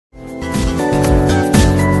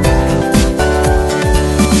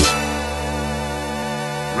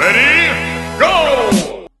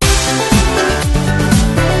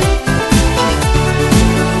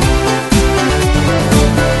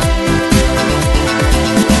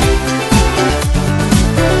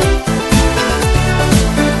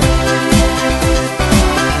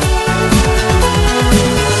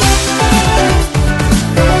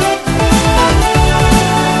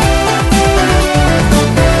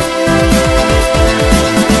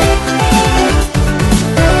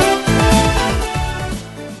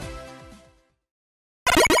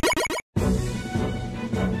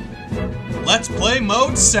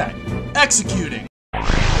Drone set. Executing.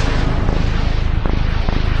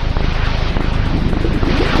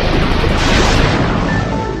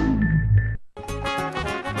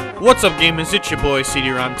 What's up, gamers? It's your boy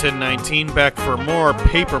Cdrom1019 back for more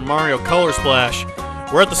Paper Mario Color Splash.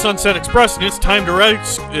 We're at the Sunset Express and it's time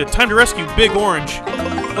to rescue Big Orange.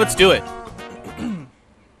 Let's do it.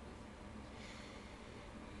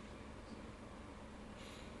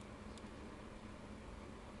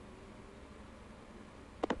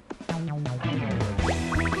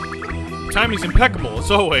 Timing's impeccable, as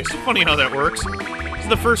always. Funny how that works. This is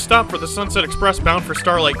the first stop for the Sunset Express bound for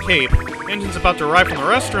Starlight Cape. Engine's about to arrive from the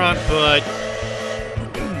restaurant, but...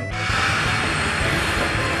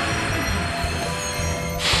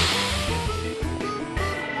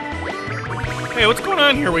 Hey, what's going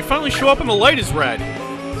on here? We finally show up and the light is red.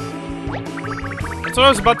 That's what I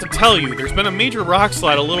was about to tell you. There's been a major rock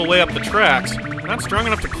slide a little way up the tracks. We're not strong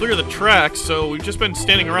enough to clear the tracks, so we've just been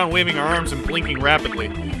standing around waving our arms and blinking rapidly.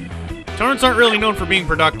 Torrents aren't really known for being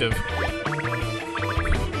productive.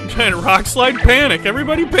 Giant rock slide panic.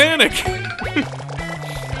 Everybody panic.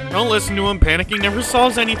 Don't listen to him. Panicking never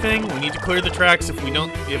solves anything. We need to clear the tracks. If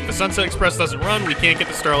the Sunset Express doesn't run, we can't get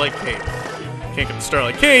to Starlight Cape. Can't get to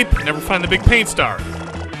Starlight Cape, never find the big paint star.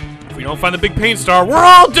 If we don't find the big paint star, we're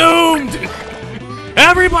all doomed!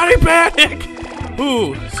 Everybody panic!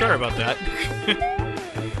 Ooh, sorry about that.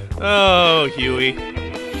 Oh, Huey.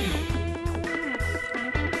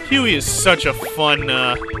 Huey is such a fun,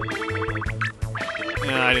 I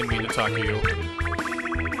didn't mean to talk to you.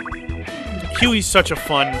 Huey's such a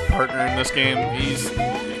fun partner in this game. He's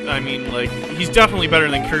definitely better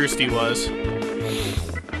than Kirsty was.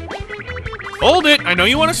 Hold it! I know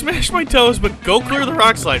you want to smash my toes, but go clear the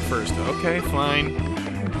rock slide first. Okay, fine.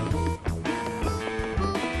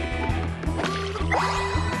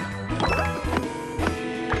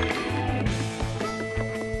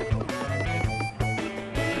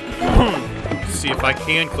 See if I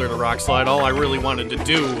can clear the rock slide. All I really wanted to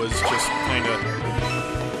do was just kind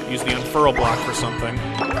of use the unfurl block for something.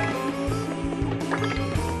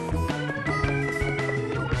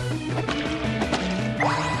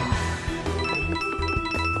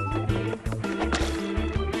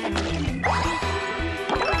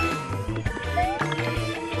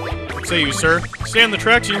 What say you, sir? Stay on the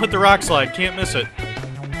tracks and you'll hit the rock slide. Can't miss it.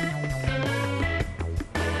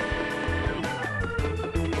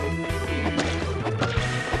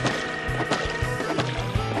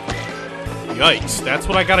 Yikes, that's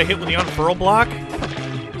what I gotta hit with the unfurl block?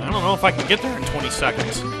 I don't know if I can get there in 20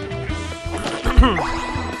 seconds.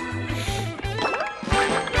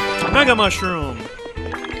 Mega Mushroom!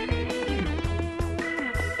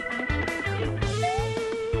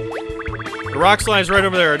 The rock slide's right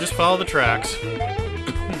over there, just follow the tracks.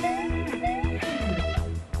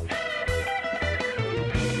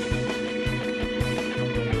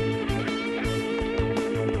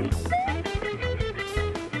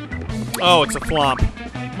 Oh, it's a flomp.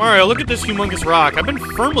 Mario, look at this humongous rock. I've been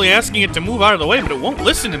firmly asking it to move out of the way, but it won't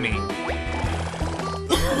listen to me.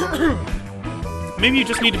 Maybe you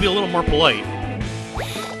just need to be a little more polite.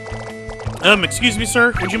 Excuse me,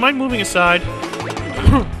 sir. Would you mind moving aside?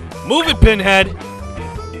 Move it, Pinhead!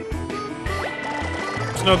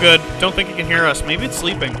 It's no good. Don't think it can hear us. Maybe it's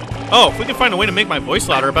sleeping. Oh, if we can find a way to make my voice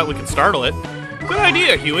louder, I bet we can startle it. Good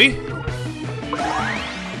idea, Huey.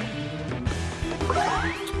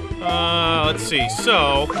 Let's see.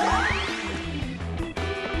 So,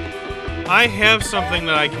 I have something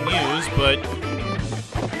that I can use, but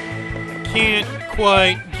can't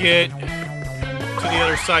quite get to the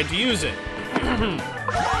other side to use it.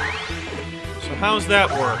 So how's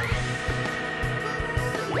that work?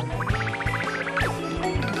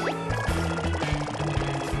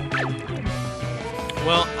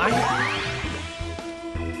 Well,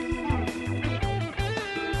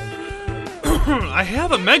 I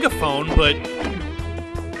have a megaphone, but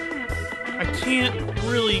I can't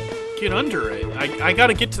really get under it. I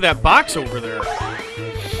gotta get to that box over there.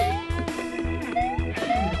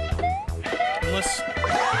 Unless...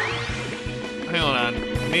 Hang on.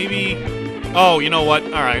 Maybe... Oh, you know what?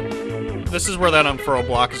 Alright. This is where that unfurl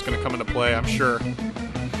block is gonna come into play, I'm sure.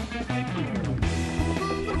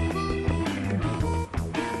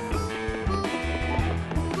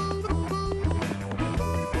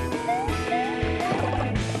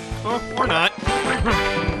 Or not.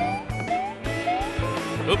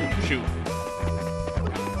 Oh, shoot.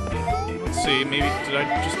 Let's see, maybe, did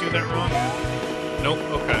I just do that wrong? Nope,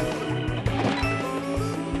 okay.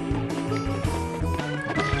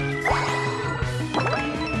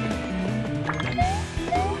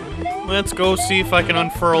 Let's go see if I can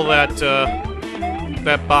unfurl that,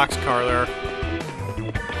 that boxcar there.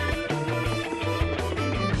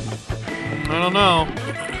 I don't know.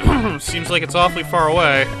 Seems like it's awfully far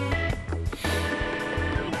away.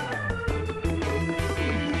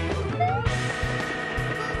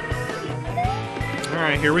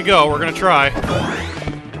 Alright, here we go. We're gonna try.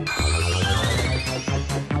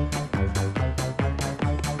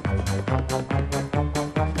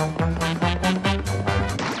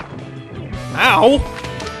 Ow!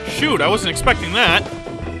 Shoot, I wasn't expecting that.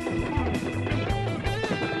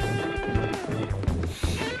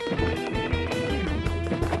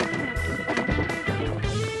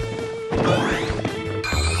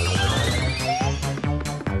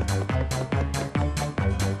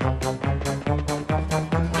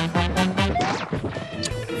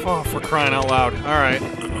 Oh, for crying out loud. Alright.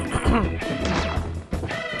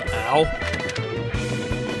 Ow.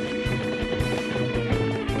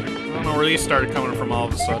 I don't know where these started coming from all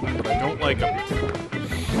of a sudden, but I don't like them.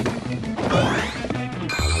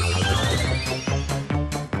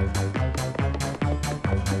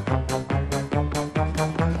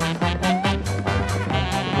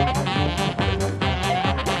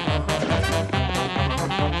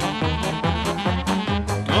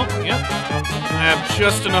 Oh, yep. I have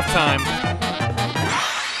just enough time.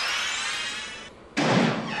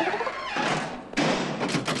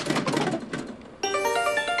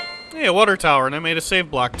 Hey, a water tower, and I made a save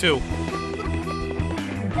block, too.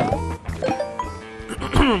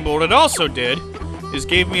 But what it also did is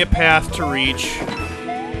gave me a path to reach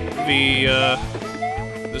the,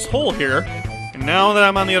 this hole here. And now that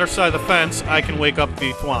I'm on the other side of the fence, I can wake up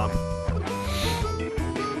the thwomp.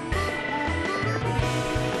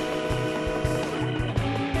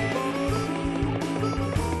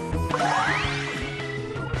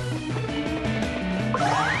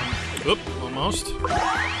 Oop, almost.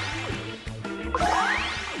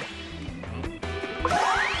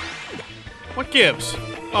 What gives?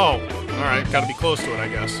 Oh, alright, gotta be close to it, I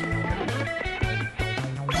guess.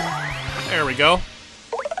 There we go.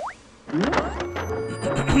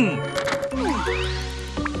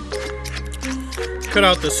 Cut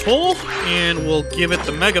out this hole, and we'll give it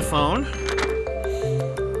the megaphone.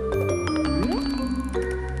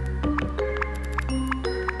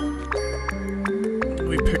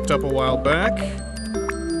 We picked up a while back.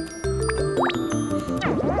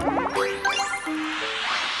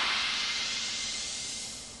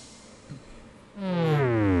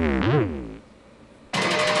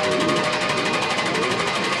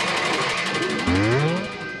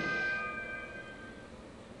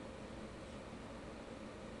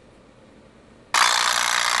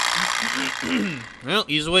 Well,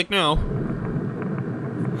 he's awake now.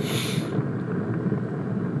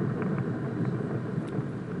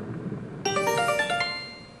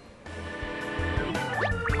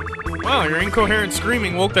 Wow, your incoherent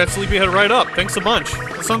screaming woke that sleepyhead right up. Thanks a bunch.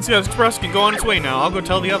 The Sunset Express can go on its way now. I'll go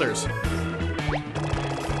tell the others.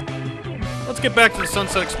 Let's get back to the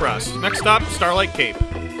Sunset Express. Next stop, Starlight Cape.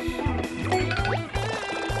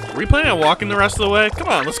 Are we planning on walking the rest of the way? Come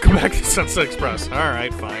on, let's go back to the Sunset Express.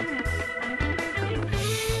 Alright, fine.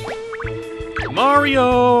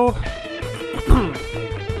 Mario!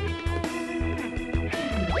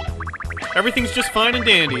 Everything's just fine and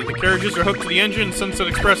dandy. The carriages are hooked to the engine and Sunset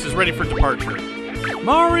Express is ready for departure.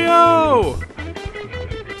 Mario!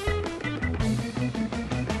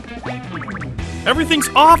 Everything's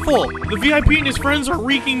awful! The VIP and his friends are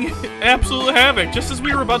wreaking absolute havoc, just as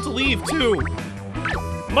we were about to leave, too.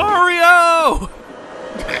 Mario!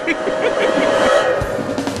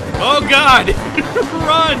 Oh god!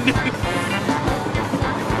 Run!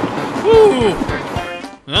 Woo!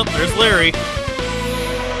 Well, there's Larry.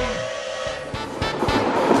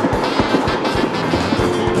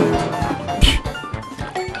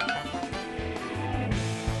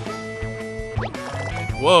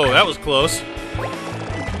 Whoa, that was close.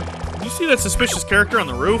 Did you see that suspicious character on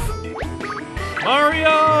the roof?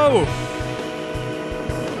 Mario!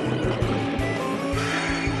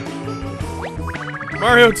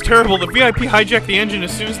 Mario, it's terrible. The VIP hijacked the engine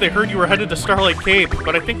as soon as they heard you were headed to Starlight Cape,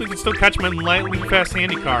 but I think we can still catch them in a lightly fast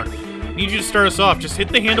handy car. Need you to start us off. Just hit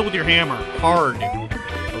the handle with your hammer. Hard.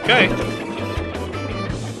 Okay.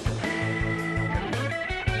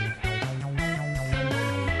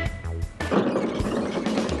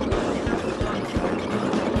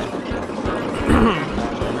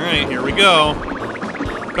 Alright, here we go.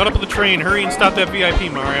 Caught up with the train. Hurry and stop that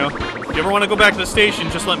VIP, Mario. If you ever want to go back to the station,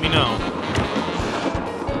 just let me know.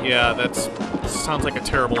 Yeah, that sounds like a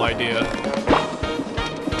terrible idea.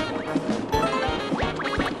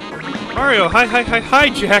 Mario, hi,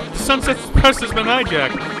 Jack. The Sunset Express has been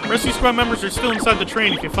hijacked. Rescue Squad members are still inside the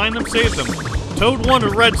train. If you find them, save them. Toad 1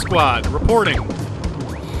 of Red Squad, reporting.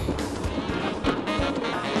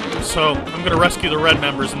 so I'm gonna rescue the red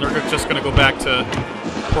members, and they're just gonna go back to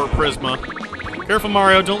Port Prisma. Careful,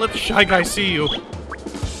 Mario, don't let the shy guy see you.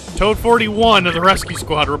 Toad 41 of the rescue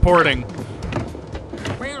squad reporting.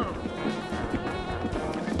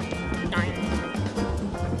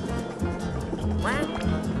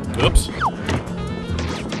 Oops.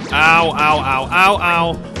 Ow, ow, ow, ow,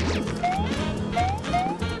 ow.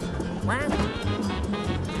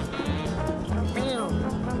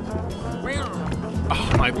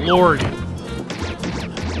 Oh, my lord.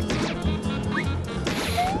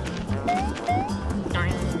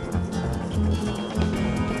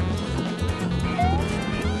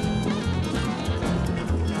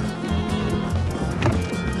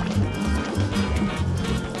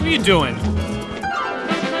 What are you doing?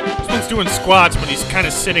 This one's doing squats, but he's kind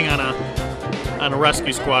of sitting on a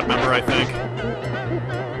rescue squad member, I think.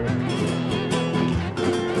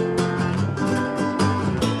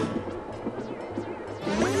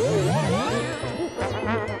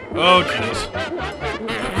 Oh, jeez.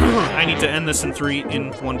 I need to end this in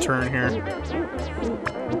one turn here.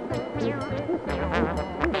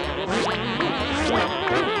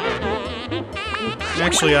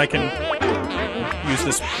 Actually, I can use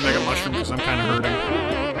this Mega Mushroom because I'm kind of hurting.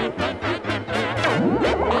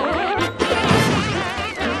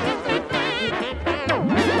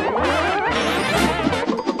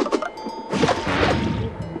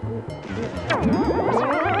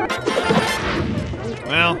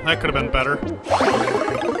 Well, that could have been better.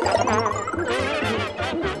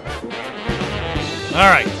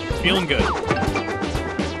 Alright, feeling good.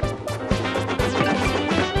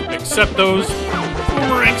 Except those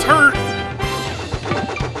boomerangs hurt!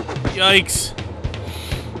 Yikes.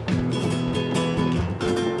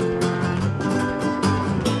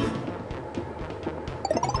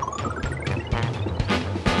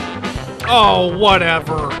 Oh,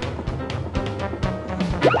 whatever.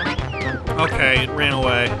 Okay, it ran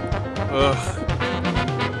away. Ugh.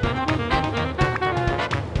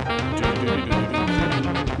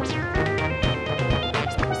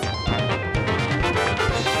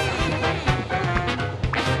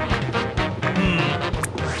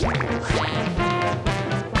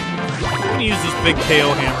 I'm gonna use those big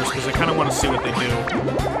KO hammers because I kind of want to see what they do.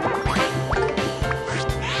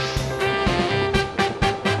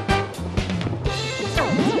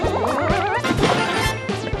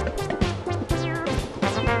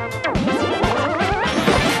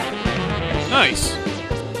 Nice.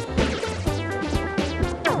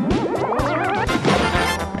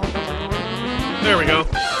 There we go.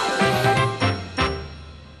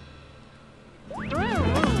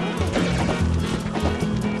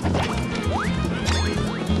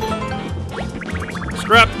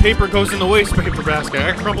 Scrap paper goes in the waste paper basket.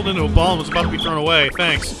 I crumpled into a ball and was about to be thrown away.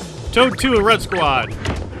 Thanks. Toad 2 of Red Squad.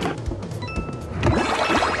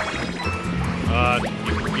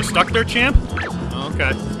 You stuck there, champ?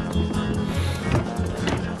 Okay.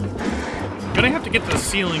 Gonna have to get to the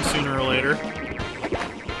ceiling sooner or later.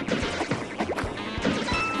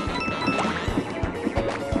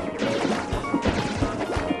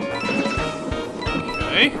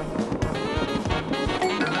 Okay.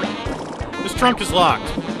 This trunk is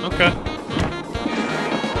locked. Okay.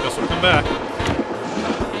 Guess we'll come back.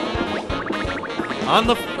 On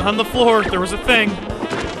the floor, there was a thing.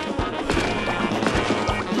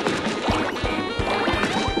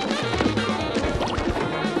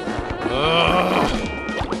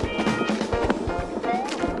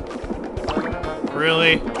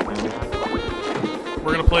 Really?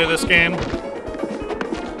 We're gonna play this game?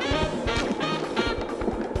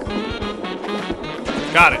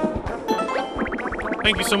 Got it.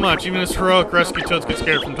 Thank you so much. Even as heroic rescue toads get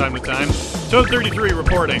scared from time to time. Toad 33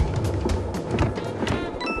 reporting.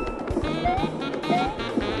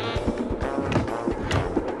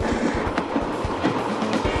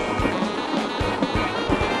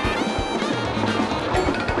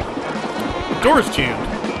 Door's jammed.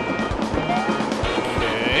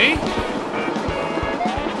 Okay.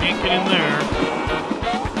 Can't get in there.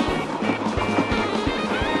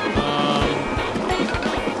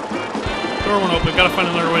 Door won't open. Gotta find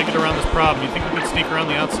another way to get around this problem. You think we can sneak around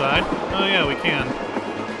the outside? Oh yeah, we can.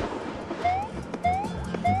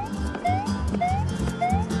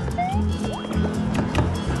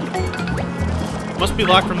 Must be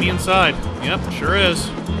locked from the inside. Yep, sure is.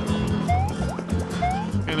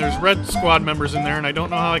 And there's red squad members in there, and I don't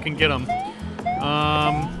know how I can get them.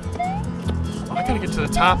 I gotta get to the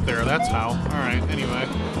top there, that's how. Alright, anyway.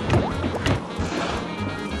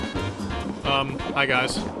 Hi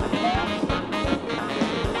guys.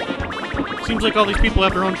 Seems like all these people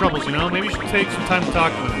have their own troubles, you know? Maybe you should take some time to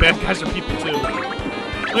talk to them. Bad guys are people too.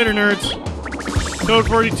 Later, nerds. Code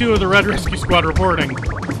 42 of the Red Rescue Squad reporting.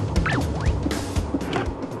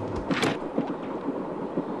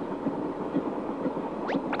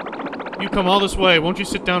 You come all this way. Won't you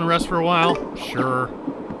sit down and rest for a while? Sure.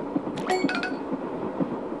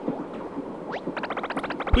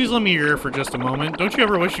 Please lend me your ear for just a moment. Don't you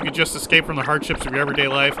ever wish you could just escape from the hardships of your everyday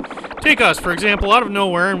life? Take us, for example, out of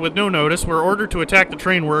nowhere and with no notice, we're ordered to attack the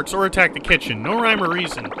train works or attack the kitchen. No rhyme or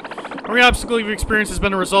reason. Every obstacle you've experienced has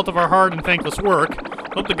been a result of our hard and thankless work.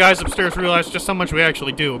 Hope the guys upstairs realize just how much we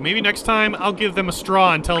actually do. Maybe next time, I'll give them a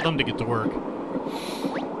straw and tell them to get to work.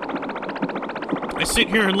 I sit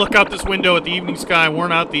here and look out this window at the evening sky,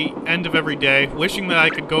 worn out the end of every day, wishing that I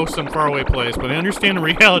could go some faraway place, but I understand in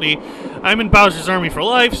reality, I'm in Bowser's army for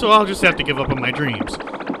life, so I'll just have to give up on my dreams.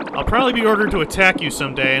 I'll probably be ordered to attack you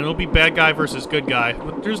someday, and it'll be bad guy versus good guy,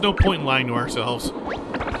 but there's no point in lying to ourselves.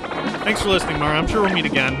 Thanks for listening, Mara. I'm sure we'll meet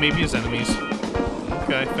again, maybe as enemies.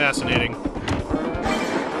 Okay, fascinating.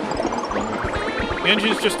 The engine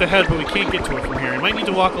is just ahead, but we can't get to it from here. You might need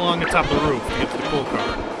to walk along the top of the roof to get to the coal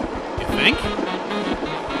car. You think?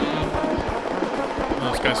 Oh,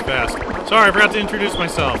 this guy's fast. Sorry, I forgot to introduce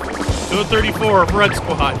myself. Code 34 of Red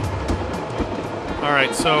Squad.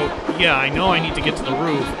 Alright, so, yeah, I know I need to get to the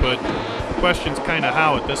roof, but the question's kind of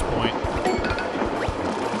how at this point.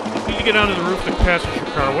 We need to get onto the roof of the passenger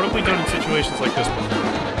car. What have we done in situations like this before?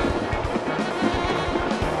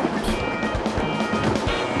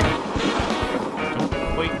 Don't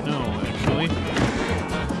quite know, actually.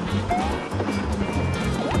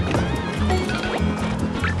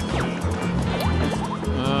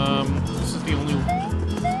 This is the only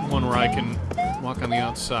one where I can walk on the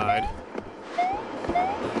outside.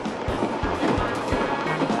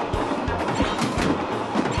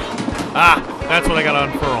 Ah! That's what I gotta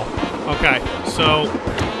unfurl. Okay, so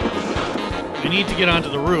I need to get onto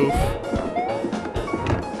the roof.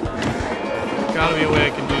 Gotta be a way I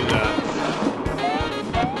can do that.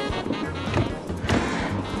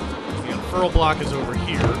 The unfurl block is over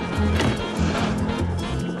here.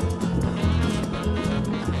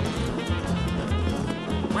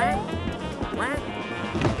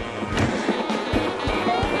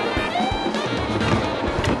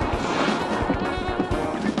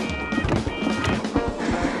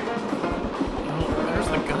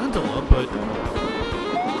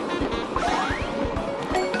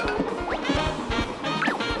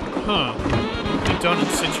 Huh. What have we done in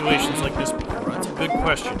situations like this before? That's a good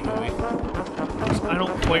question, Huey. I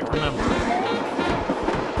don't quite remember.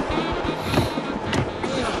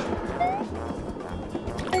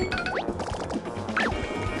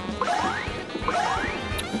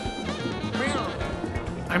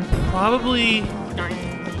 I'm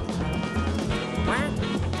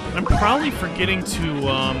probably forgetting to,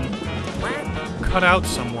 cut out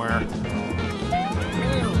somewhere.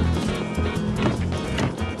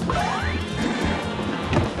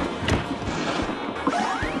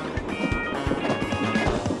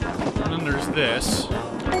 This.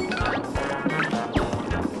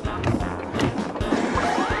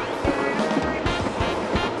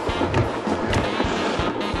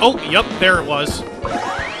 Oh, yep, there it was.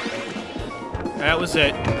 That was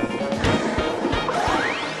it.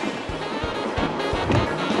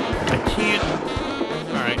 I can't...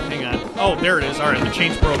 Alright, hang on. Oh, there it is. Alright, the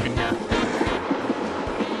chain's broken here.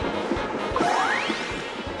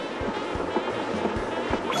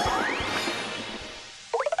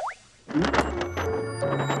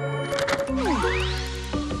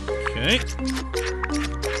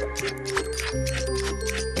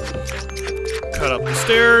 Cut up the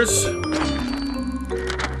stairs.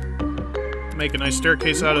 Make a nice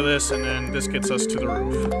staircase out of this, and then this gets us to the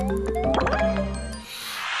roof.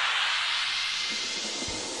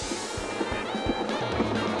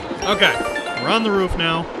 Okay, we're on the roof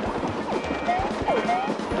now.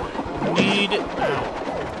 We need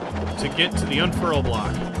to get to the unfurl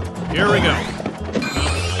block. Here we go.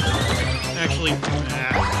 Actually,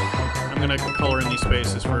 I'm gonna color in these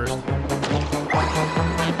spaces first.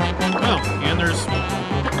 Oh, and there's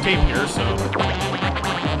tape here, so...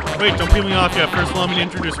 Wait, don't peel me off yet. First, allow me to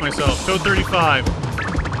introduce myself. Code 35.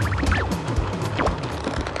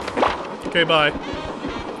 Okay, bye.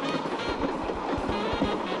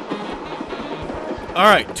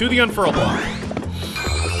 Alright, to the unfurl block.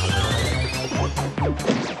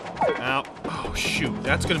 Ow. Oh, shoot.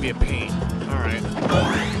 That's gonna be a pain. Alright.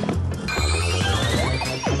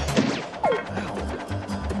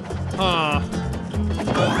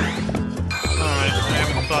 Alright, I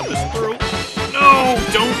haven't thought this through. No!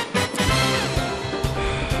 Don't!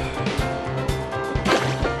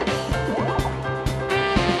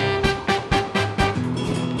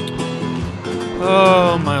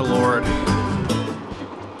 Oh, my lord.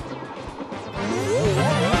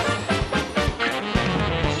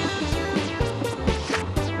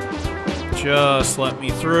 Just let me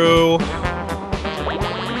through.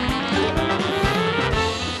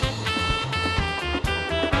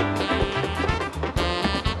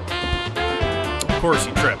 Of course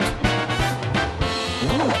he tripped.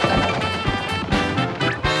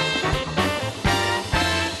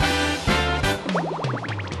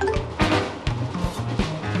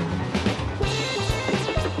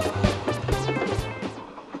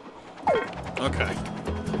 Okay.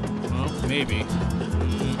 Well, maybe.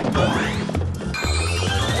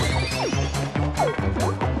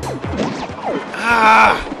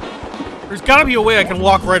 Ah! There's gotta be a way I can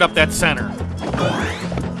walk right up that center.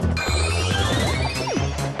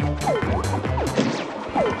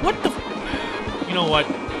 What the f— You know what?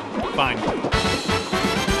 Fine.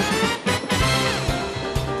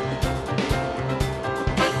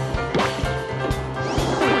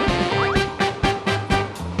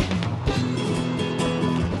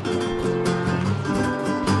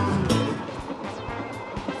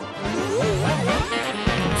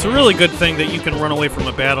 It's a really good thing that you can run away from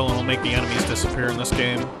a battle and it'll make the enemies disappear in this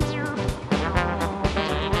game.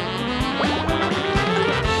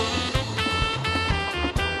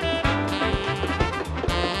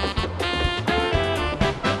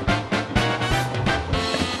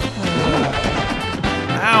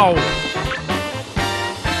 Ow!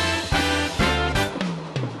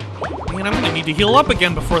 Man, I'm gonna need to heal up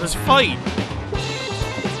again before this fight.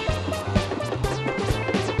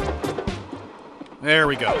 There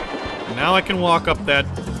we go. Now I can walk up that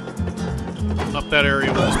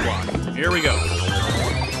area with this block. Here we go.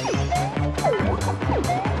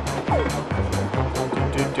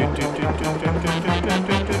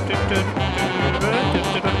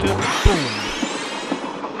 Boom.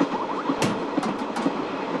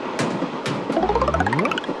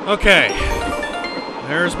 Okay.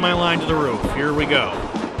 There's my line to the roof. Here we go.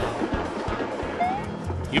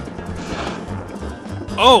 Yep.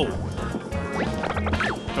 Oh!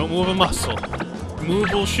 Don't move a muscle. Move,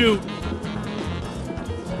 we'll shoot.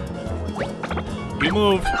 You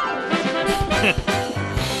moved.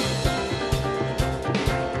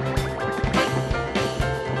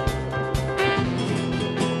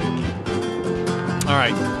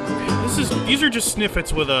 Alright. These are just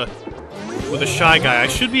snippets with a shy guy. I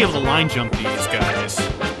should be able to line jump these guys.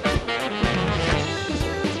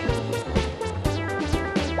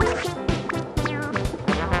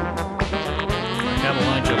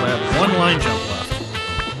 One line jump left.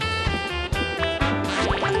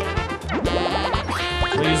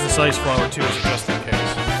 I'll use this ice flower too, just in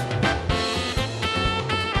case.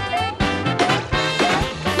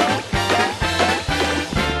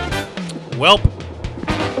 Welp.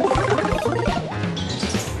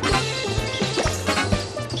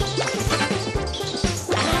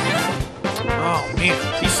 Oh man,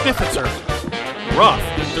 these snippets are rough.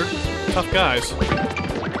 They're tough guys.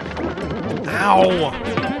 Ow!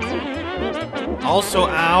 Also,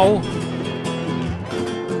 ow.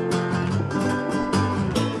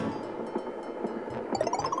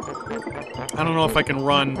 I don't know if I can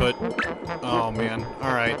run, but oh man.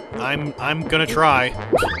 All right. I'm going to try.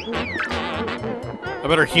 I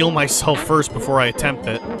better heal myself first before I attempt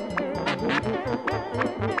it.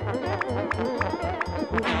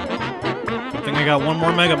 I think I got one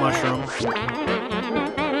more Mega Mushroom.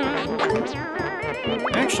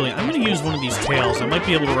 Actually, I'm going to use one of these tails. I might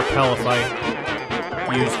be able to repel if I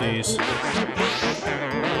use these.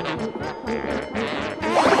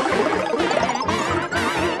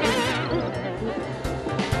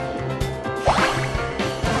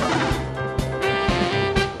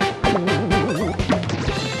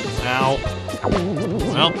 Ow.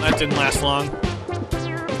 Well, that didn't last long.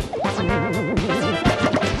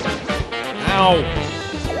 Ow.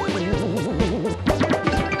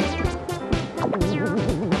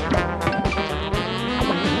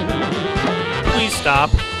 Please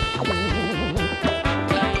stop.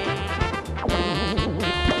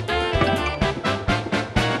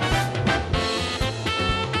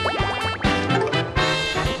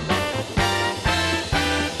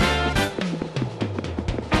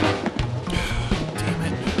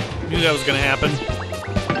 That was gonna happen.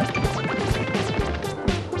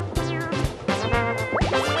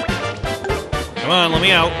 Come on, let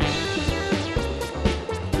me out.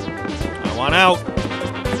 I want out.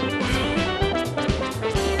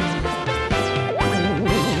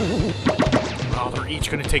 Oh, they're each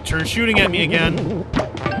gonna take turns shooting at me again.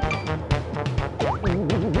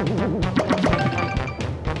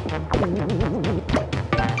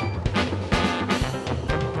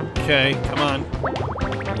 Okay, come on.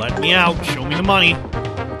 Let me out. Show me the money.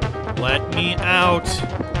 Let me out.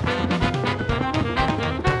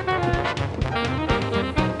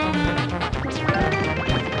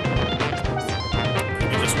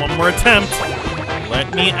 One more attempt.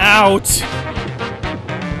 Let me out.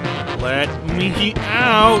 Let me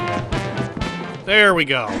out. There we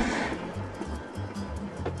go.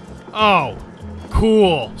 Oh,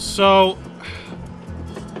 cool. So,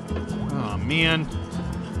 oh man.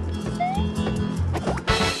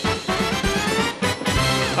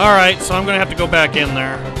 Alright, so I'm gonna have to go back in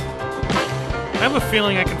there. I have a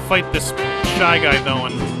feeling I can fight this Shy Guy though,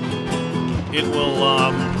 and it will,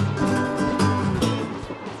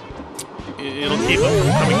 it'll keep him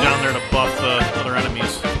from coming down there to buff the other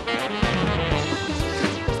enemies.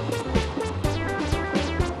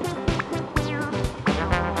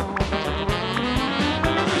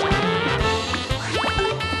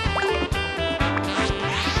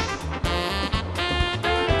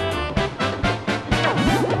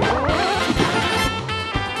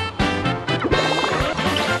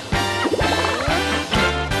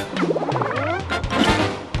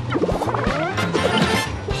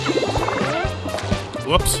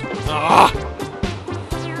 Whoops. Ah!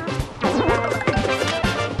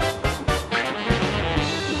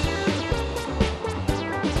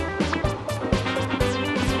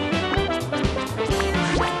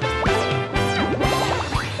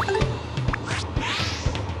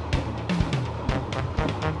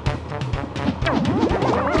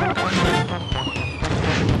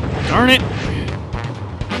 Darn it!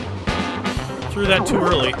 Threw that too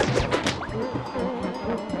early.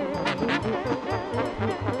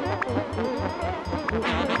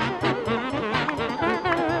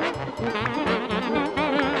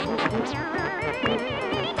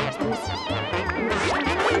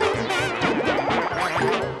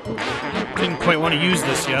 Didn't quite want to use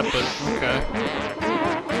this yet, but okay.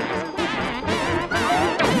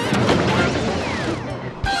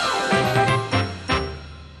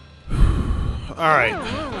 Alright,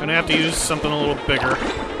 gonna have to use something a little bigger.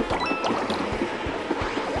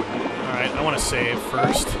 Alright, I want to save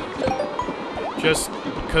first. Just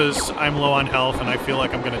because I'm low on health and I feel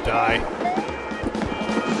like I'm gonna die.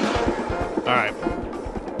 Alright.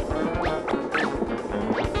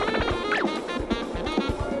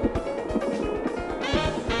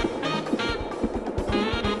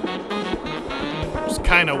 Just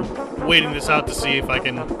kind of waiting this out to see if I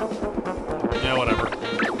can... Yeah, whatever.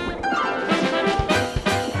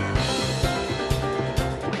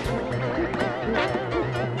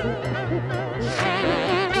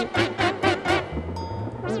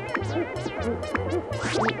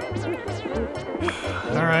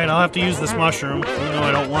 Alright, I'll have to use this mushroom, even though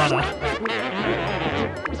I don't wanna.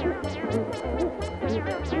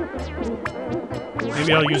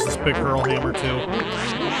 Maybe I'll use this big hurl hammer too.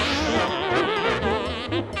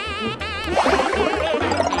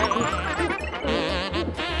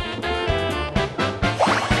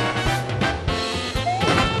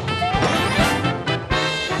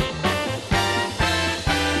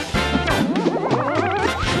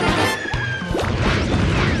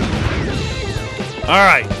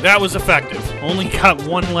 Alright, that was effective. Only got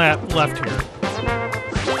one lap left here.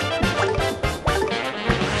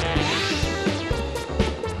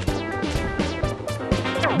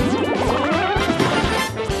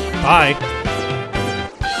 Bye.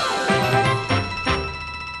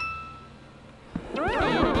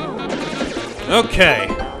 Okay.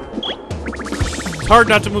 It's hard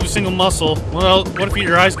not to move a single muscle. Well, what if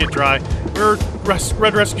your eyes get dry? We're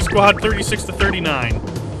Red Rescue Squad 36 to 39.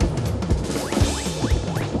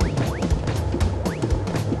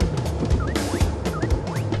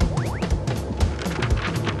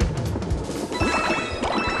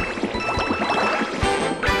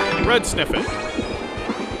 Red Sniffet.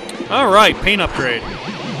 Alright, paint upgrade.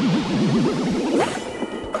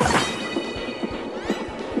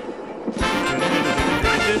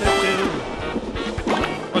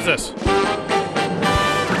 What's this?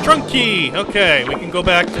 Trunk key! Okay, we can go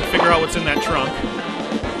back to figure out what's in that trunk.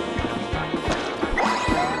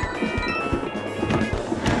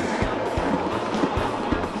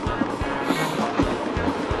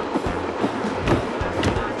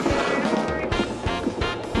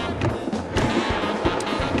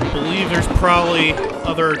 There's probably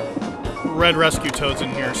other red rescue toads in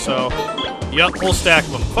here, so... Yep, whole stack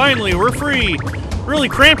of them. Finally, we're free! Really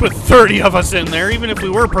cramped with 30 of us in there, even if we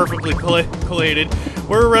were perfectly collated.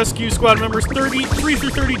 We're rescue squad members 33 through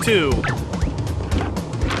 32.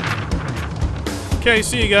 Okay,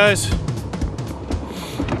 see you guys.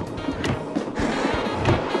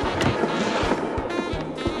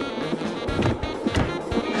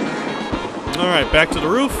 Alright, back to the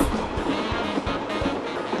roof.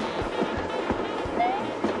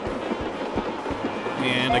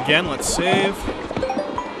 And again, let's save.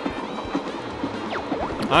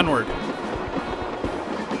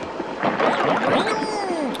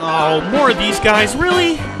 Oh, more of these guys,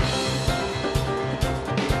 really?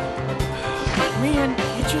 Man,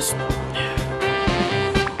 you just...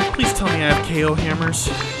 Please tell me I have KO hammers.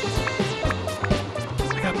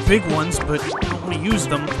 I got big ones, but I don't want to use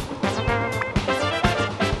them.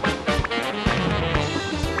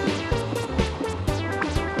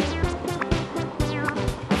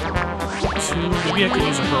 Maybe I could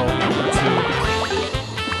use a hurl hammer, too.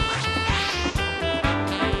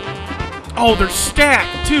 Oh, they're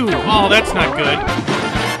stacked, too! Oh, that's not good.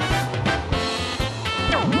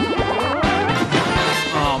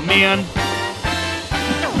 Oh, man.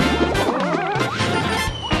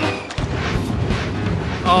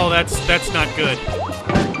 Oh, that's not good.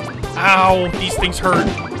 Ow, these things hurt.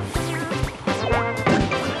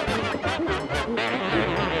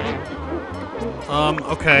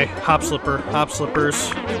 Okay, hop slippers.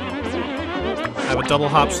 I have a double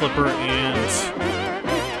hop slipper, and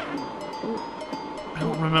I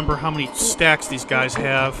don't remember how many stacks these guys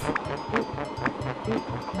have.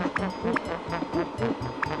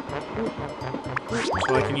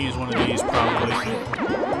 So I can use one of these, probably.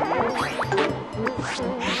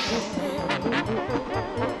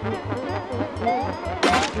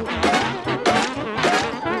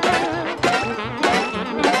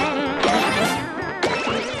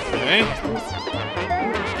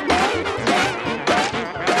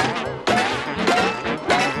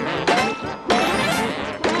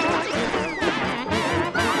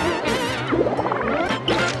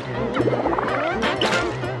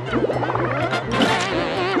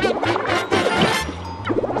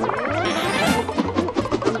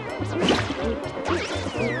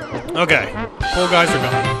 Okay, four guys are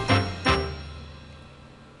gone.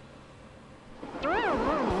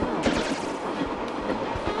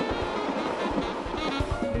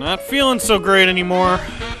 Not feeling so great anymore.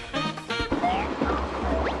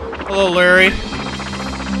 Hello, Larry.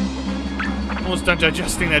 Almost done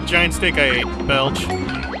digesting that giant steak I ate, Belch.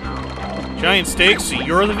 Giant steak? So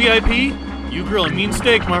you're the VIP? You grill a mean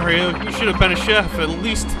steak, Mario. You should have been a chef. At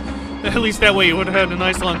least that way you would have had a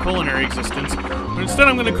nice long culinary existence. But instead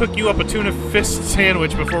I'm gonna cook you up a tuna fist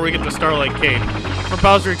sandwich before we get to Starlight Cave. For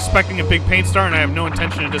Bowser expecting a big paint star and I have no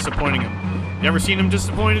intention of disappointing him. You ever seen him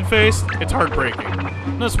disappointed faced? It's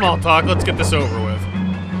heartbreaking. No small talk, let's get this over with.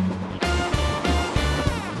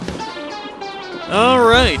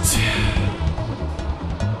 Alright.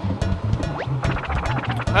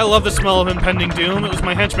 I love the smell of impending doom. It was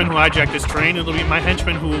my henchman who hijacked this train. It'll be my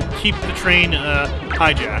henchmen who will keep the train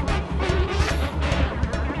hijacked.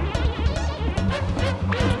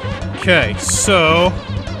 Okay, so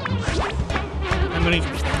I'm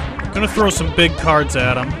gonna throw some big cards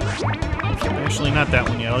at him. Actually, not that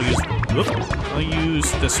one yet. I'll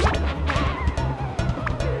use this one.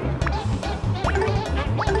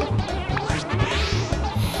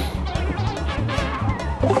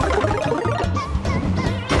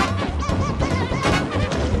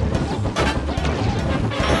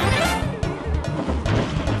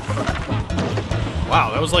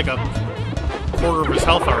 Wow, that was like a quarter of his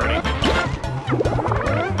health already.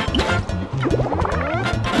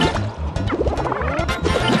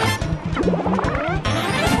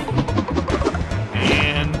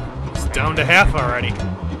 And it's down to half already.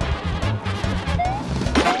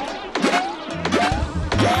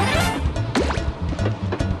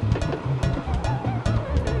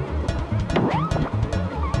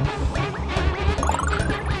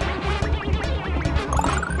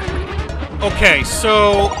 Okay,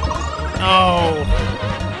 so... Oh.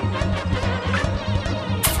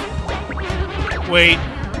 Wait.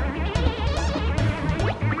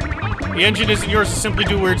 The engine isn't yours to simply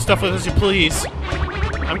do weird stuff with as you please.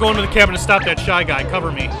 I'm going to the cabin to stop that shy guy.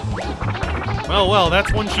 Cover me. Well,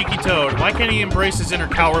 that's one cheeky toad. Why can't he embrace his inner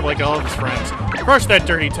coward like all of his friends? Crush that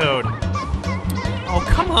dirty toad. Oh,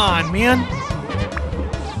 come on, man.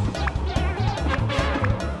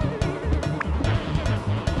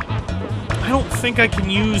 I don't think I can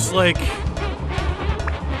use, like,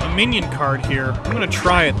 a minion card here. I'm gonna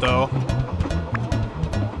try it, though.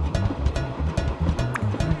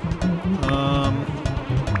 I'm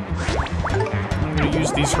gonna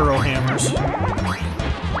use these hurl hammers.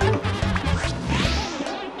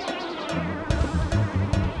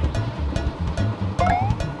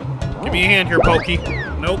 Give me a hand here, Pokey.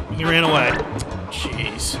 Nope, he ran away.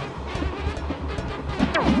 Jeez.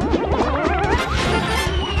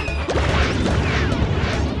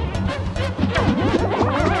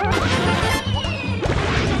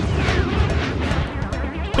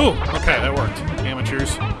 Ooh, okay, that worked.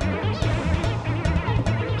 Amateurs.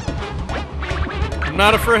 I'm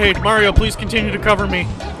not afraid. Mario, please continue to cover me.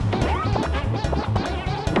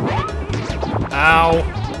 Ow.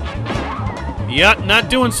 Yeah, not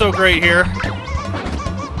doing so great here.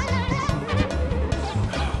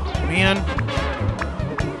 Man.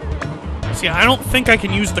 See, I don't think I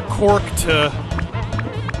can use the cork to...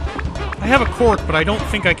 I have a cork, but I don't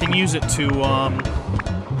think I can use it to,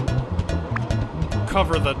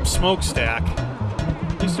 cover the smokestack.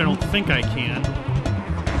 At least I don't think I can.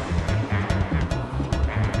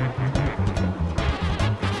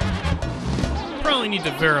 Probably need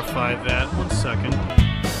to verify that. 1 second.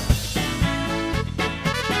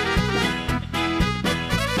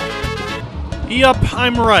 Yup,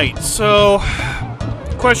 I'm right. So,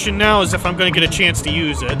 the question now is if I'm going to get a chance to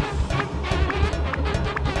use it.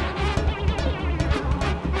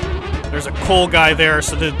 There's a coal guy there,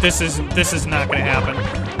 so this is not going to happen.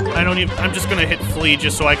 I'm just going to hit flee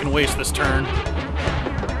just so I can waste this turn.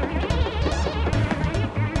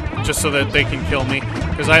 Just so that they can kill me.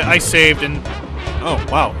 Because I saved and... Oh,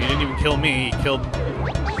 wow, he didn't even kill me. He killed...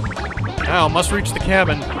 Ow, must reach the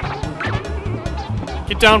cabin.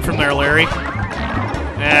 Get down from there, Larry.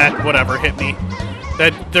 Whatever, hit me.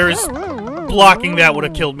 Blocking that would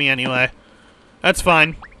have killed me anyway. That's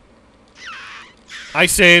fine. I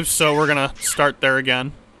saved, so we're gonna start there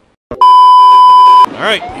again.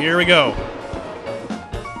 Alright, here we go.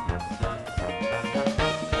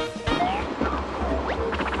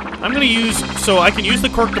 I'm gonna use... So I can use the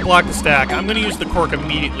cork to block the stack. I'm gonna use the cork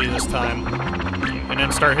immediately this time. And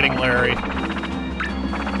then start hitting Larry.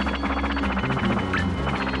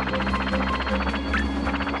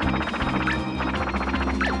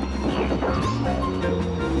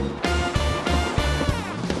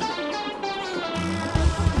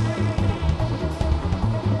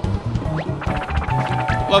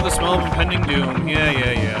 Love the smell of impending doom.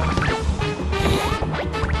 Yeah.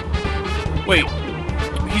 Wait.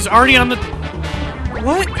 He's already on the...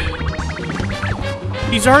 What?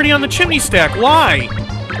 He's already on the chimney stack. Why?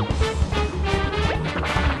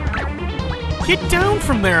 Get down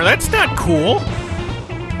from there. That's not cool.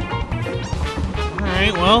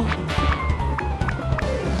 Alright, well...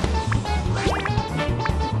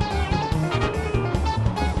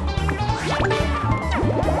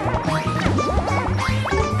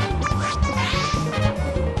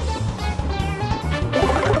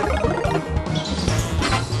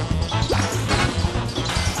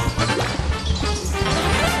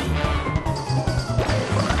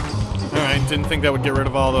 Didn't think that would get rid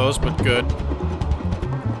of all those, but good.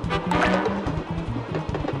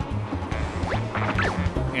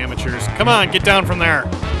 Amateurs. Come on, get down from there.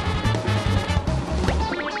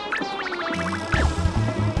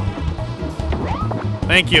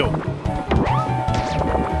 Thank you.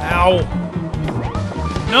 Ow.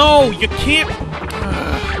 No, you can't...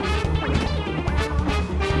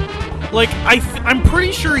 Like, I'm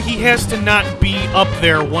pretty sure he has to not be up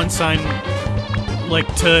there once I'm... Like,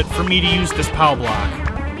 for me to use this POW block.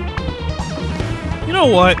 You know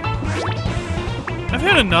what? I've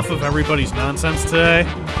had enough of everybody's nonsense today.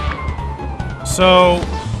 So...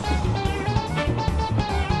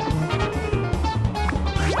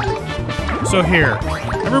 So here.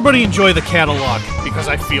 Everybody enjoy the catalog, because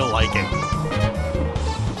I feel like it.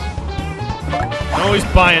 I always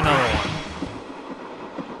buy another one.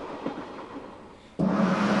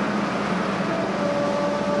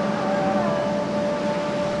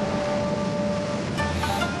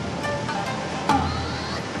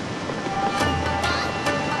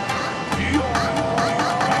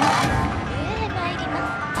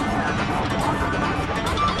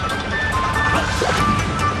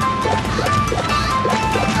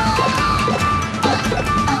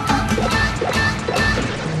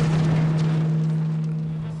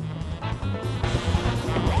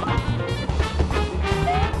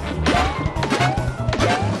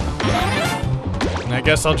 I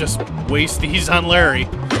guess I'll just waste these on Larry.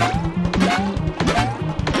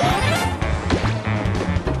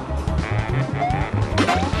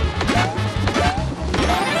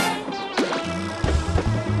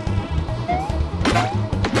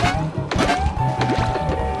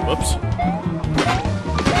 Whoops.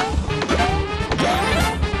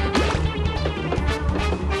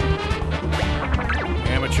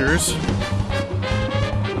 Amateurs.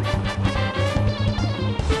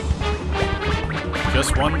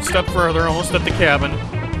 Just one step further, almost at the cabin.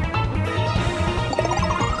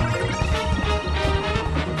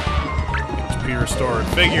 XP restored.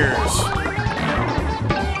 Figures.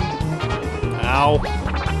 Ow.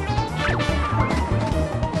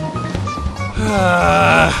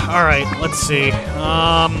 Alright, let's see.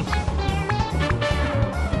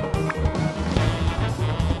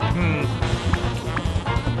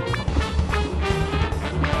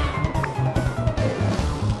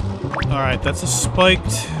 Alright, that's a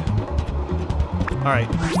spiked... Alright,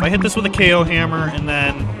 if I hit this with a KO hammer, and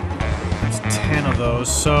then it's 10 of those,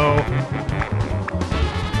 so...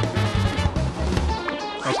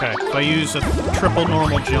 Okay, if I use a triple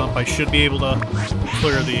normal jump, I should be able to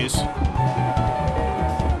clear these.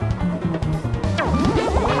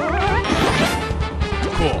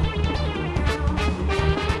 Cool.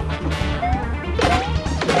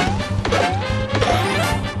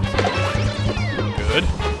 Good.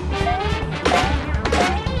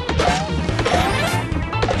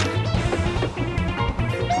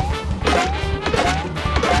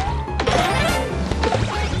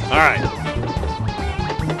 Alright.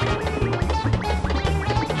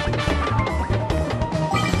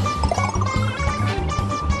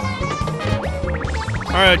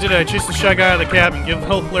 Alright, I did it. I chased the shy guy out of the cabin. Give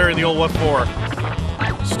Help Larry the old what for.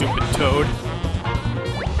 Stupid toad.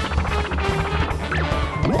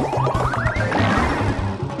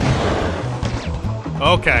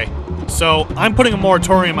 Okay, so I'm putting a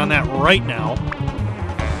moratorium on that right now.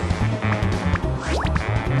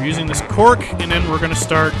 We're using this cork, and then we're gonna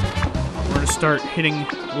start hitting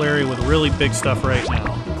Larry with really big stuff right now.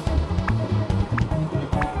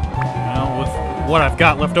 Well, with what I've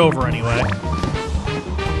got left over anyway.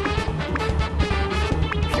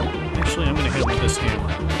 Actually, I'm gonna hit him with this hammer.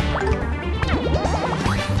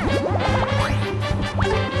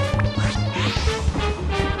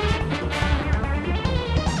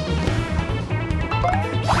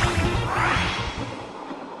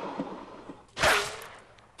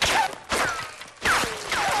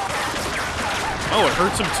 Oh, it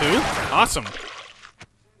hurts him too? Awesome.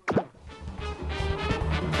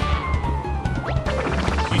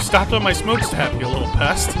 You stopped on my smoke stab, you little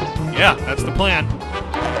pest. Yeah, that's the plan.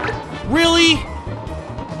 Really?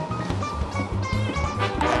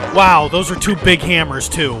 Wow, those are two big hammers,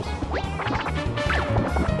 too.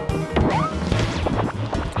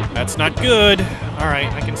 That's not good.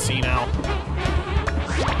 Alright, I can see now.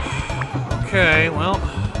 Okay, well.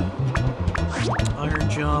 Iron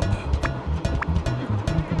jump.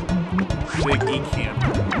 Big ink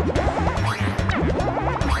hammer.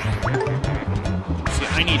 See,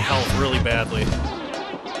 I need health really badly.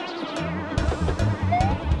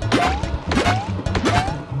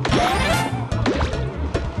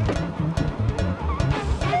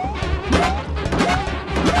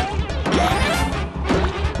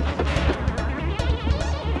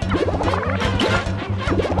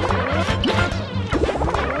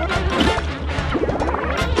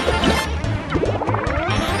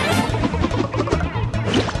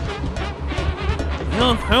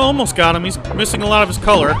 I almost got him. He's missing a lot of his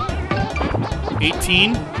color.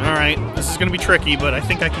 18. Alright, this is going to be tricky, but I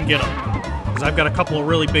think I can get him. Because I've got a couple of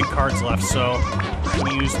really big cards left, so I'm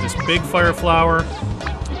going to use this big fire flower,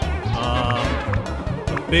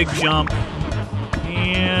 a big jump,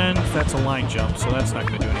 and that's a line jump, so that's not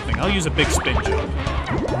going to do anything. I'll use a big spin jump.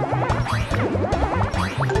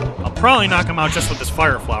 I'll probably knock him out just with this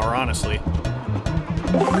fire flower, honestly.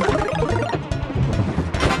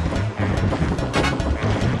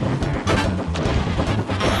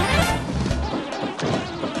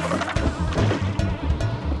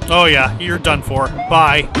 Oh yeah, you're done for.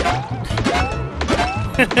 Bye.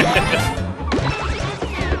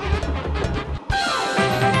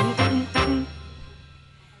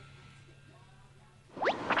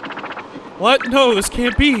 What? No, this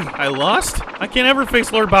can't be. I lost? I can't ever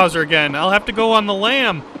face Lord Bowser again. I'll have to go on the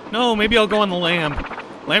lamb. No, maybe I'll go on the lamb.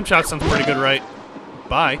 Lamb chop sounds pretty good, right?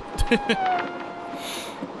 Bye.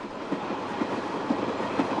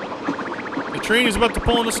 The train is about to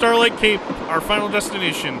pull in the Starlight Cape, our final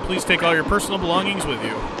destination. Please take all your personal belongings with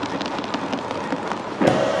you.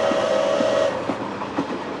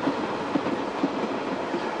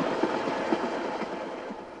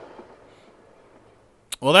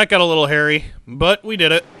 Well, that got a little hairy, but we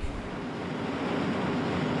did it.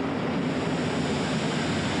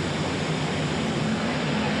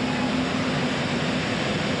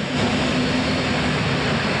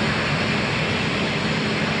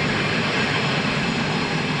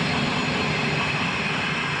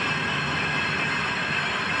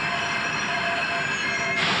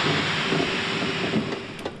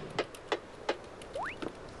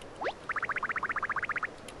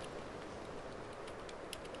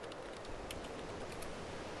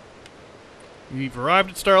 You've arrived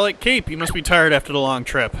at Starlight Cape. You must be tired after the long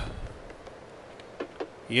trip.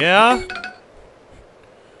 Yeah?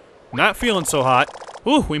 Not feeling so hot.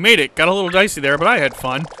 Ooh, we made it. Got a little dicey there, but I had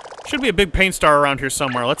fun. Should be a big paint star around here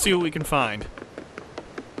somewhere. Let's see what we can find.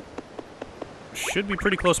 Should be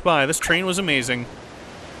pretty close by. This train was amazing.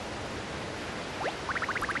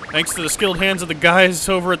 Thanks to the skilled hands of the guys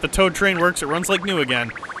over at the Toad Train Works, it runs like new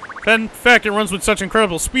again. In fact, it runs with such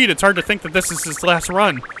incredible speed, it's hard to think that this is its last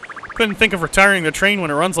run. Couldn't think of retiring the train when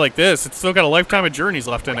it runs like this. It's still got a lifetime of journeys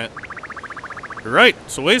left in it. You're right.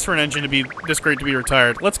 It's a waste for an engine to be this great to be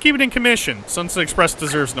retired. Let's keep it in commission. Sunset Express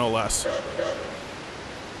deserves no less.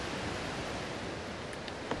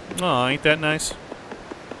 Aw, ain't that nice?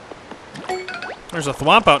 There's a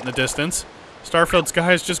thwomp out in the distance. Starfield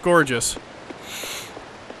sky is just gorgeous.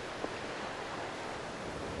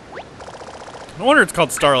 No wonder it's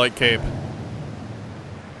called Starlight Cape.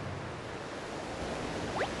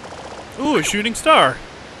 Ooh, a shooting star.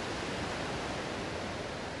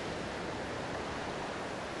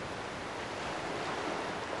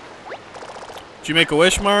 Did you make a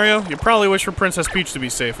wish, Mario? You probably wish for Princess Peach to be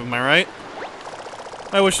safe, am I right?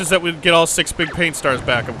 My wish is that we'd get all 6 big paint stars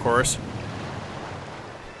back, of course.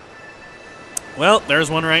 Well, there's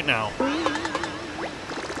one right now.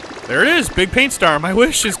 There it is, big paint star. My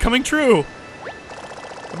wish is coming true.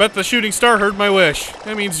 I bet the shooting star heard my wish.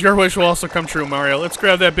 That means your wish will also come true, Mario. Let's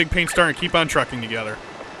grab that big paint star and keep on trucking together.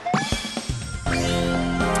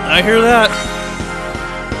 I hear that.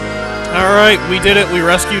 Alright, we did it. We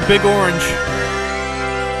rescued Big Orange.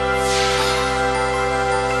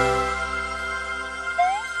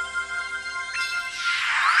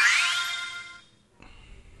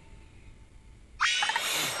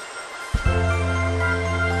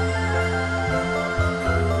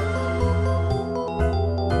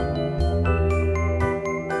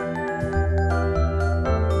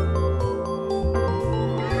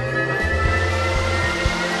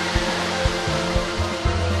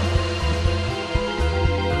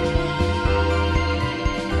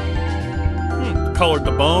 Colored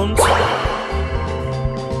the bones.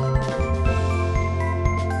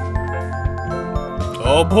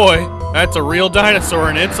 Oh boy, that's a real dinosaur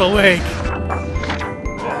and it's awake.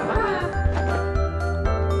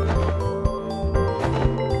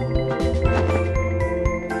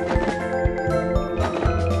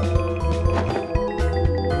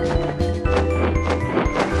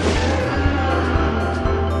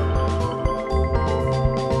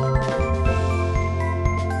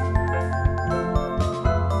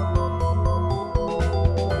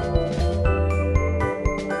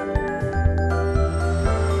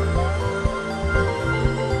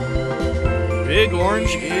 Big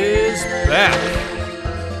Orange is back.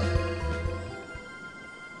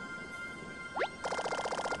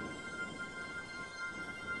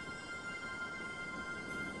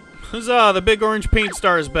 Huzzah, the Big Orange Paint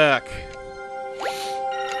Star is back.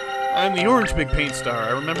 I'm the Orange Big Paint Star.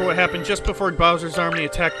 I remember what happened just before Bowser's army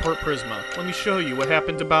attacked Port Prisma. Let me show you what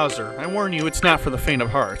happened to Bowser. I warn you, it's not for the faint of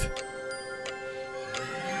heart.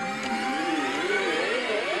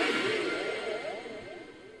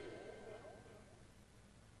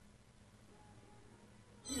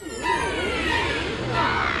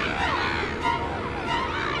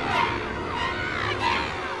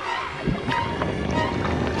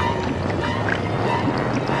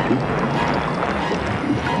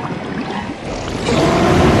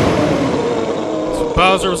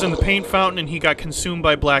 Bowser was in the paint fountain and he got consumed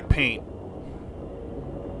by black paint.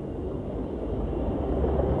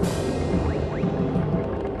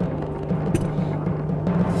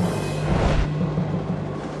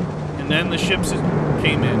 And then the ships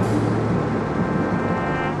came in.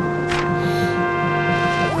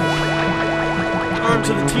 Armed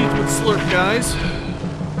to the teeth with slurp, guys.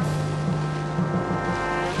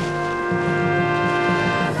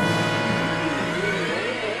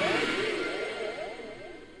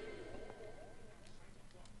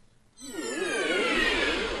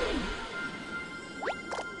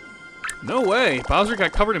 No way! Bowser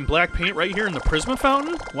got covered in black paint right here in the Prisma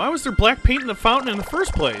fountain? Why was there black paint in the fountain in the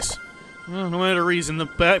first place? Well, no matter the reason,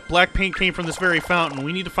 the black paint came from this very fountain.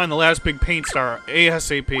 We need to find the last big paint star,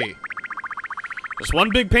 ASAP. Just one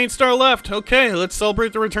big paint star left. Okay, let's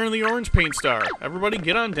celebrate the return of the orange paint star. Everybody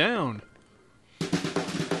get on down.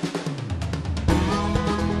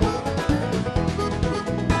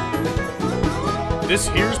 This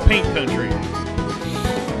here's paint country.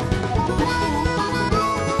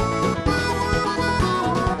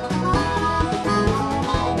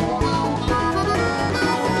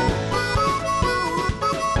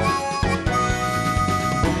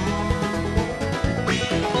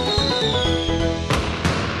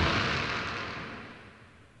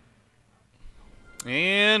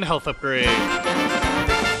 And health upgrade.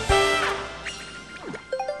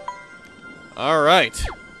 Alright.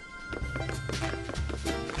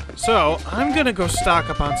 So, I'm gonna go stock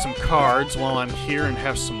up on some cards while I'm here and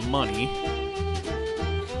have some money.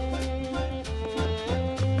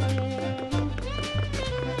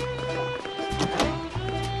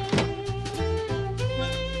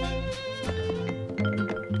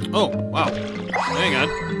 Wow. Hang on.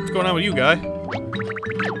 What's going on with you, guy?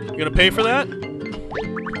 You gonna pay for that?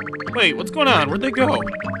 Wait, what's going on? Where'd they go?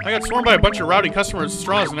 I got swarmed by a bunch of rowdy customers with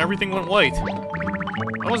straws and everything went white.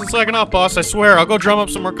 I wasn't slacking off, boss, I swear. I'll go drum up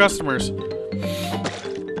some more customers.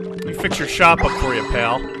 Let me fix your shop up for you,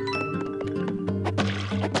 pal.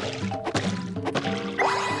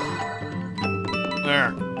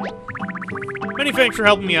 There. Many thanks for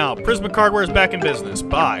helping me out. Prisma Cardware is back in business.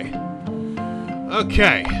 Bye.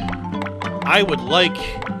 Okay. I would like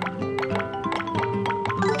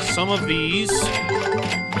some of these.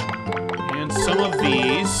 And some of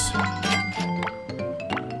these.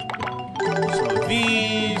 Some of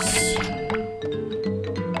these.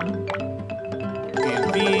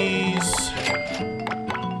 And these.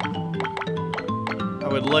 I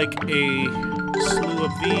would like a slew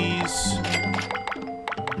of these.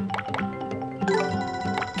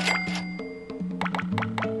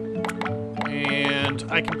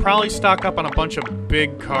 I can probably stock up on a bunch of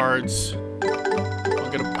big cards.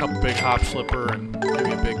 I'll get a couple big hop slipper and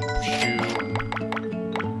maybe a big shoe and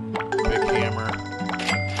big hammer.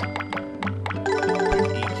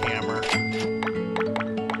 Big ink hammer.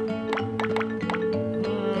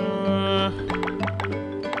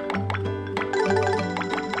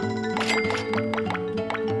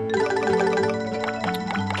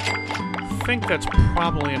 I think that's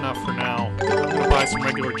probably enough for now. I'm gonna buy some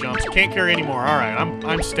regular jumps. Can't carry any more. Alright,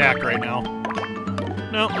 I'm stacked right now.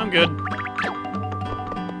 No, I'm good.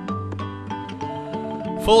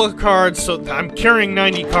 Full of cards, so I'm carrying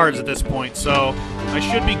 90 cards at this point, so I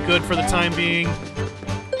should be good for the time being.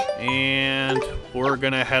 And we're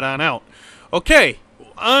gonna head on out. Okay,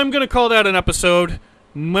 I'm gonna call that an episode.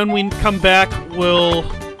 When we come back, we'll...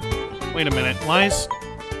 Wait a minute, why is...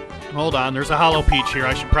 Hold on, there's a Hollow Peach here.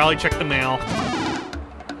 I should probably check the mail.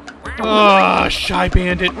 Ah, Shy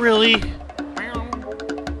Bandit, really?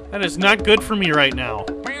 That is not good for me right now.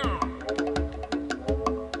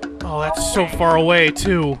 Oh, that's so far away,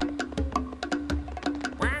 too.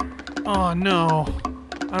 Oh, no.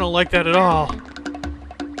 I don't like that at all.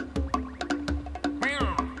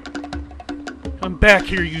 Come back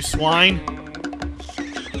here, you swine.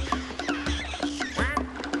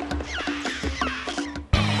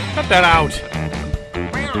 Cut that out.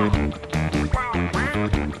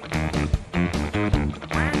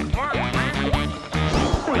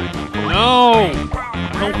 No!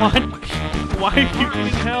 No, what? Why are you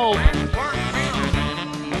getting help?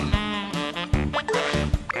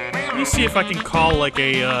 Let me see if I can call, like,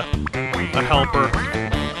 a helper.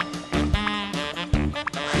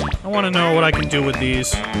 I want to know what I can do with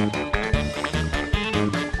these.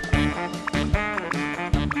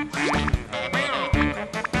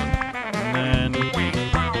 And then...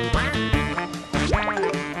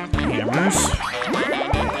 hammers.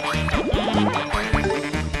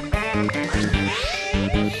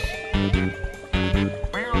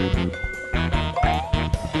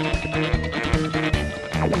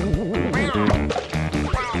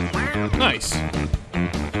 Nice.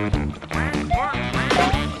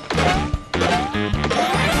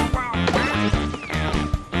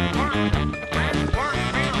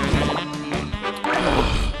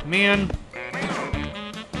 Man.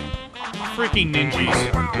 Freaking ninjas.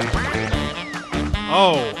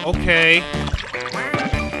 Oh, okay.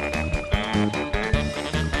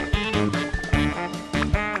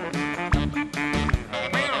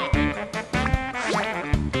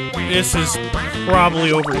 This is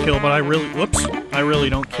probably overkill, but I really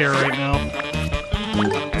don't care right now.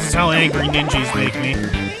 This is how angry ninjas make me.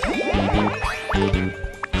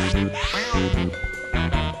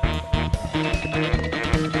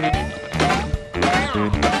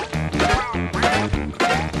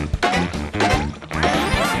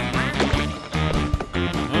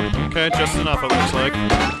 Oh, okay, just enough, it looks like.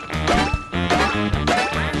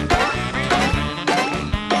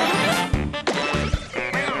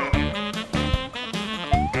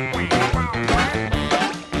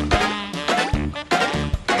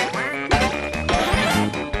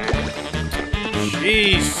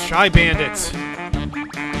 Jeez, Shy Bandits.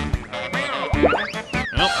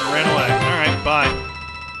 Nope, ran away. Alright, bye.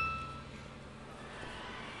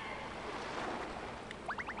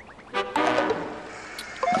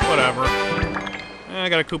 Whatever. I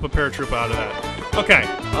got a Koopa Paratroop out of that. Okay,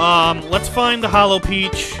 let's find the Hollow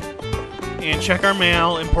Peach and check our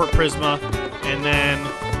mail, import Prisma, and then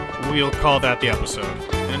we'll call that the episode.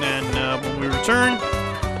 And then when we return,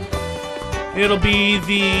 it'll be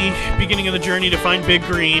the beginning of the journey to find Big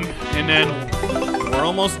Green, and then we're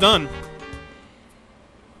almost done.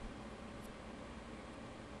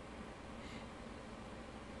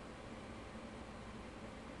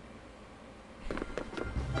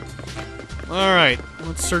 Alright,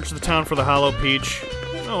 let's search the town for the Hollow Peach.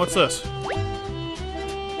 Oh, what's this?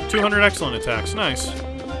 200 excellent attacks. Nice.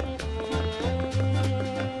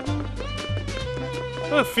 I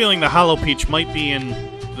have a feeling the Hollow Peach might be in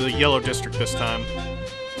the Yellow District this time.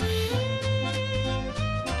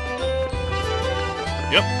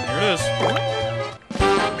 Yep, here it is.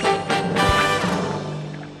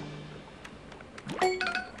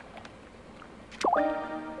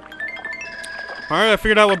 Alright, I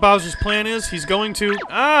figured out what Bowser's plan is. He's going to...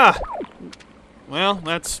 Ah! Well,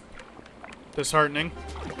 that's disheartening.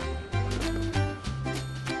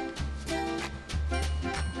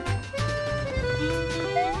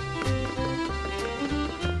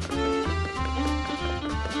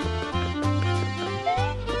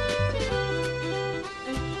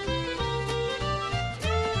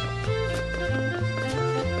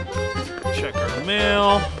 Check our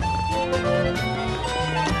mail.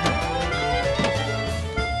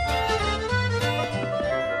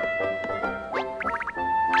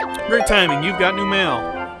 Great timing, you've got new mail.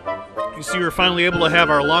 You see, we're finally able to have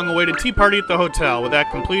our long-awaited tea party at the hotel. With that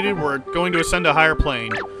completed, we're going to ascend a higher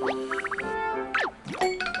plane.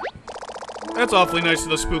 That's awfully nice of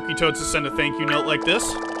the Spooky Toads to send a thank you note like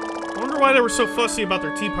this. I wonder why they were so fussy about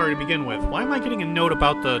their tea party to begin with. Why am I getting a note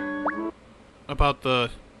about the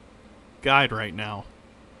guide right now?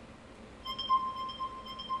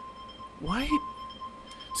 Why?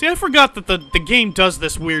 See, I forgot that the game does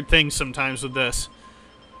this weird thing sometimes with this.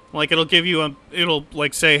 Like, it'll give you it'll,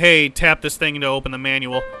 like, say, hey, tap this thing to open the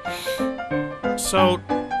manual. So,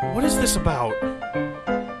 what is this about?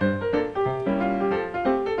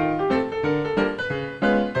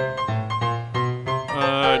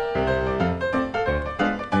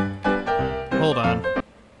 Hold on.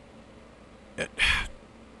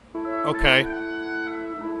 Okay.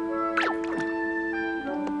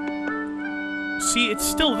 See, it's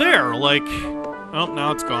still there, like... Oh,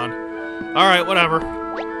 now it's gone. Alright, whatever.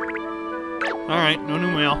 Alright, no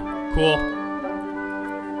new mail. Cool.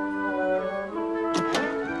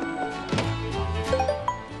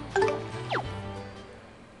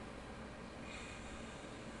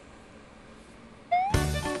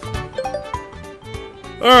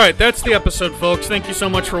 Alright, that's the episode, folks. Thank you so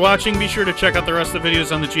much for watching. Be sure to check out the rest of the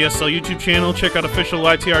videos on the GSL YouTube channel. Check out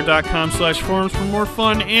officialytr.com/forums for more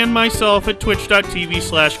fun, and myself at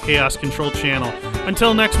twitch.tv/chaoscontrolchannel.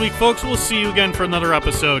 Until next week, folks, we'll see you again for another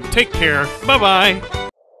episode. Take care. Bye-bye.